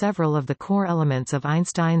published several of the core elements of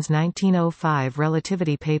Einstein's 1905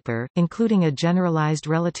 relativity paper, including a generalized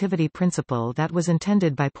relativity principle that was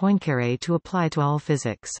intended by Poincaré to apply to all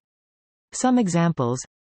physics. Some examples: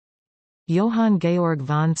 Johann Georg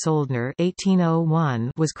von Soldner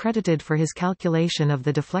 (1801) was credited for his calculation of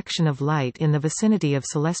the deflection of light in the vicinity of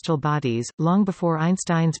celestial bodies, long before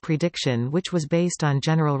Einstein's prediction, which was based on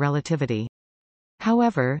general relativity.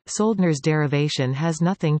 However, Soldner's derivation has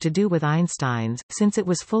nothing to do with Einstein's, since it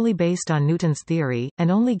was fully based on Newton's theory,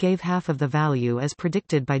 and only gave half of the value as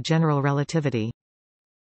predicted by general relativity.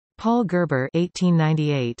 Paul Gerber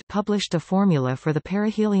 (1898) published a formula for the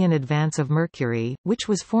perihelion advance of Mercury, which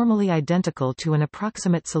was formally identical to an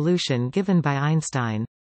approximate solution given by Einstein.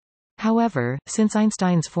 However, since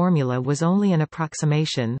Einstein's formula was only an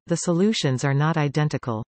approximation, the solutions are not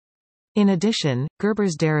identical. In addition,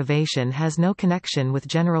 Gerber's derivation has no connection with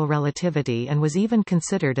general relativity and was even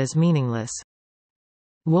considered as meaningless.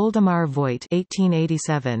 Woldemar Voigt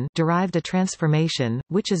 (1887) derived a transformation,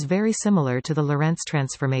 which is very similar to the Lorentz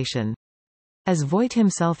transformation. As Voigt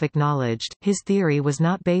himself acknowledged, his theory was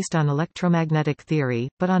not based on electromagnetic theory,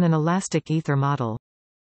 but on an elastic ether model.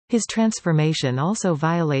 His transformation also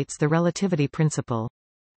violates the relativity principle.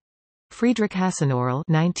 Friedrich Hasenöhrl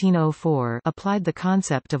 (1904) applied the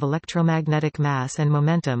concept of electromagnetic mass and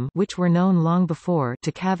momentum, which were known long before,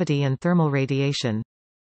 to cavity and thermal radiation.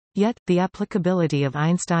 Yet, the applicability of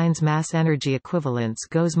Einstein's mass-energy equivalence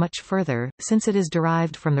goes much further, since it is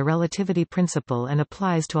derived from the relativity principle and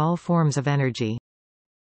applies to all forms of energy.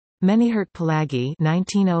 Menihert-Palagi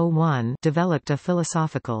 (1901) developed a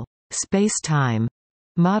philosophical space-time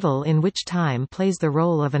model in which time plays the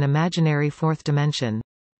role of an imaginary fourth dimension.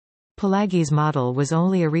 Palagi's model was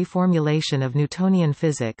only a reformulation of Newtonian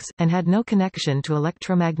physics, and had no connection to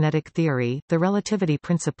electromagnetic theory, the relativity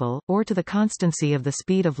principle, or to the constancy of the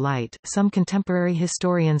speed of light. Some contemporary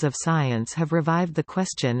historians of science have revived the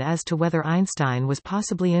question as to whether Einstein was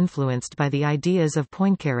possibly influenced by the ideas of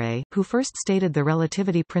Poincaré, who first stated the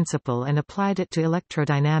relativity principle and applied it to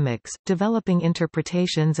electrodynamics, developing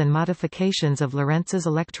interpretations and modifications of Lorentz's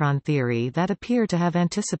electron theory that appear to have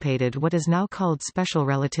anticipated what is now called special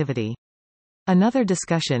relativity. Another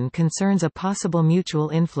discussion concerns a possible mutual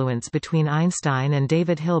influence between Einstein and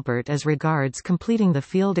David Hilbert as regards completing the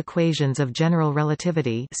field equations of general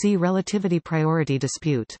relativity. See relativity priority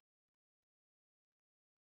dispute.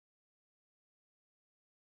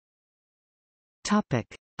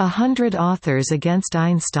 Topic: 100 authors against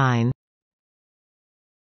Einstein.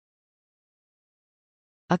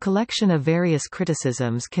 A collection of various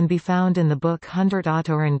criticisms can be found in the book 100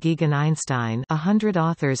 Autoren gegen Einstein, 100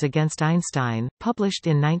 Authors Against Einstein, published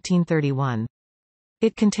in 1931.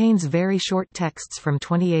 It contains very short texts from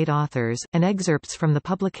 28 authors, and excerpts from the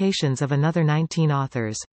publications of another 19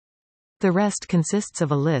 authors. The rest consists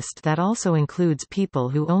of a list that also includes people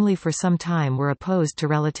who only for some time were opposed to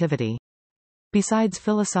relativity. Besides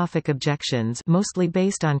philosophic objections mostly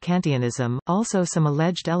based on Kantianism, also some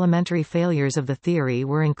alleged elementary failures of the theory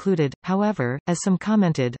were included. However, as some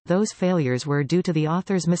commented, those failures were due to the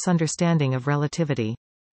author's misunderstanding of relativity.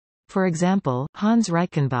 For example, Hans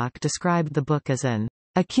Reichenbach described the book as an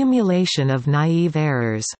accumulation of naive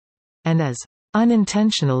errors, and as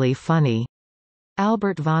unintentionally funny.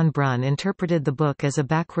 Albert von Brunn interpreted the book as a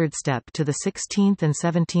backward step to the 16th and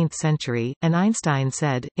 17th century, and Einstein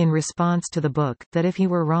said, in response to the book, that if he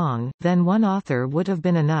were wrong, then one author would have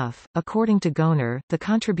been enough. According to Göhner, the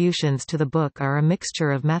contributions to the book are a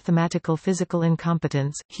mixture of mathematical physical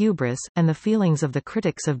incompetence, hubris, and the feelings of the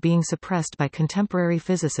critics of being suppressed by contemporary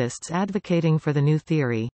physicists advocating for the new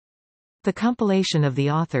theory. The compilation of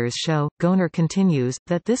the authors show, Göhner continues,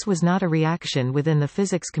 that this was not a reaction within the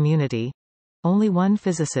physics community. Only one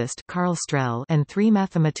physicist, Karl Strehl, and three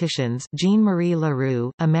mathematicians, Jean-Marie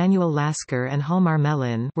Leroux, Emmanuel Lasker and Hjalmar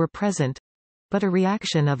Mellin, were present, but a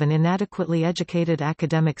reaction of an inadequately educated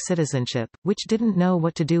academic citizenship, which didn't know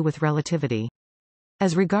what to do with relativity.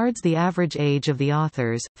 As regards the average age of the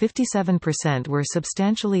authors, 57% were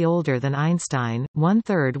substantially older than Einstein,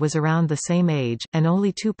 one-third was around the same age, and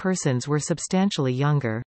only 2 persons were substantially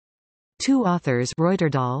younger. 2 authors,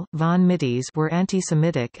 Reuterdahl, von Mittes, were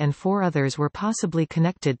anti-Semitic and 4 others were possibly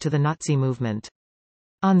connected to the Nazi movement.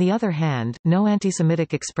 On the other hand, no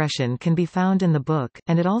anti-Semitic expression can be found in the book,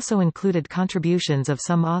 and it also included contributions of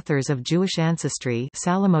some authors of Jewish ancestry: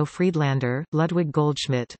 Salomo Friedlander, Ludwig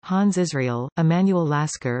Goldschmidt, Hans Israel, Emmanuel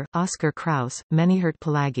Lasker, Oskar Krauss,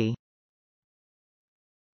 Menihert-Palagi.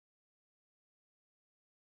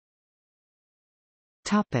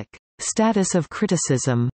 Topic: Status of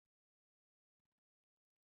criticism.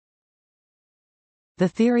 The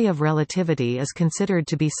theory of relativity is considered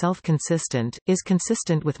to be self-consistent, is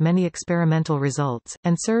consistent with many experimental results,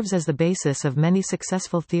 and serves as the basis of many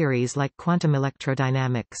successful theories like quantum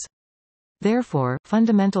electrodynamics. Therefore,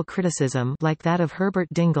 fundamental criticism like that of Herbert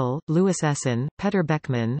Dingle, Louis Essen, Peter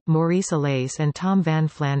Beckmann, Maurice Allais and Tom van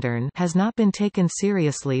Flandern has not been taken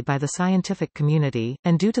seriously by the scientific community,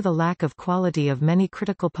 and due to the lack of quality of many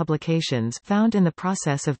critical publications found in the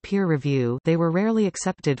process of peer review, they were rarely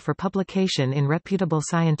accepted for publication in reputable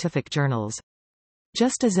scientific journals.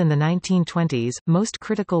 Just as in the 1920s, most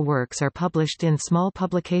critical works are published in small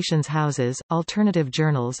publications houses, alternative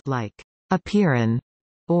journals like Apeiron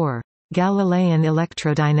or Galilean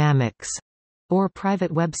Electrodynamics, or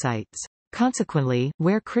private websites. Consequently,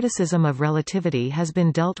 where criticism of relativity has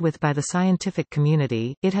been dealt with by the scientific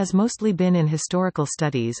community, it has mostly been in historical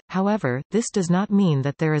studies. However, this does not mean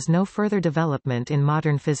that there is no further development in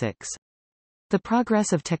modern physics. The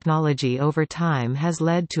progress of technology over time has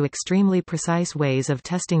led to extremely precise ways of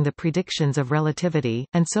testing the predictions of relativity,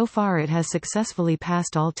 and so far it has successfully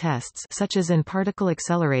passed all tests such as in particle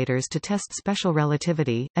accelerators to test special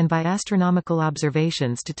relativity, and by astronomical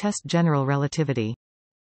observations to test general relativity.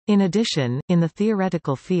 In addition, in the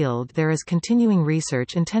theoretical field there is continuing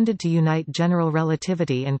research intended to unite general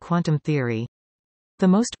relativity and quantum theory. The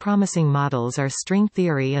most promising models are string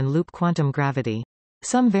theory and loop quantum gravity.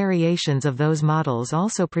 Some variations of those models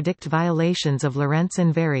also predict violations of Lorentz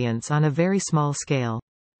invariance on a very small scale.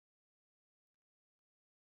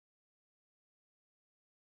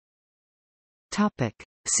 Topic.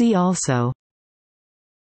 See also: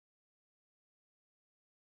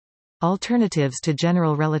 Alternatives to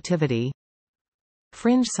general relativity,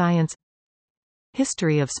 Fringe science,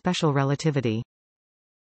 History of special relativity.